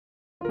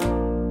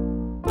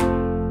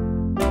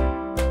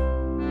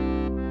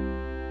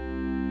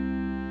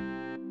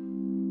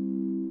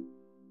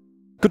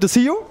Good to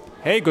see you.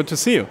 Hey, good to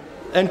see you.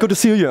 And good to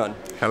see you, Jørgen.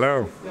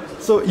 Hello.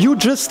 So you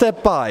just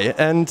stepped by,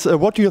 and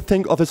what do you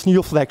think of this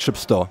new flagship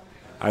store?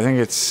 I think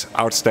it's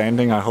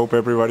outstanding. I hope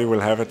everybody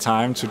will have a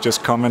time to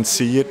just come and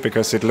see it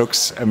because it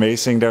looks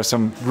amazing. There's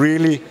some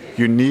really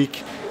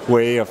unique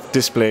way of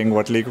displaying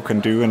what Lego can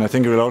do, and I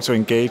think it will also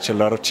engage a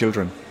lot of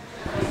children.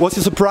 Was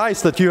you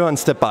surprised that Jørgen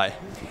stepped by?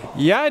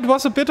 Yeah, it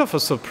was a bit of a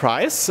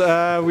surprise.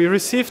 We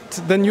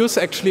received the news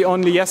actually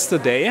only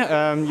yesterday.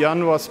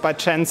 Jørgen was by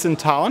chance in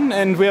town,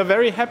 and we are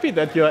very happy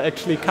that you're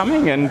actually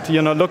coming and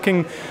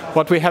looking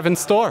what we have in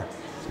store.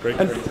 Great.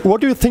 And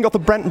what do you think of the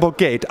Brandenburg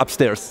Gate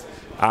upstairs?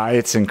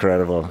 It's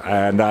incredible,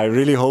 and I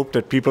really hope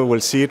that people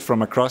will see it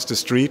from across the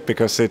street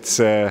because it's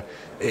a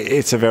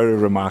very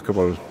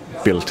remarkable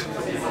build.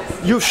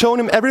 You've shown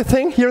him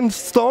everything here in the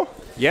store?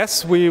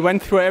 Yes, we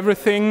went through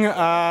everything,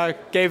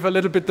 gave a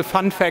little bit the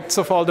fun facts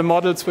of all the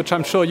models, which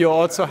I'm sure you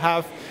also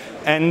have.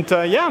 And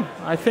yeah,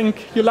 I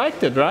think you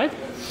liked it, right?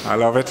 I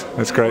love it.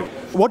 It's great.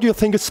 What do you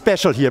think is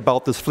special here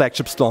about this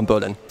flagship store in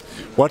Berlin?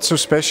 What's so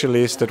special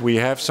is that we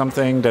have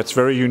something that's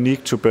very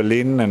unique to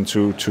Berlin and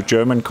to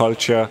German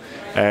culture,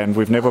 and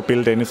we've never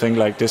built anything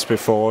like this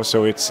before,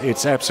 so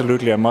it's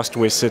absolutely a must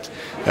visit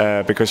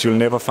because you'll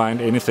never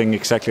find anything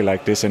exactly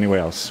like this anywhere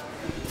else.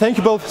 Thank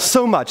you both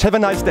so much. Have a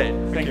nice day.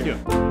 Thank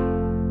you.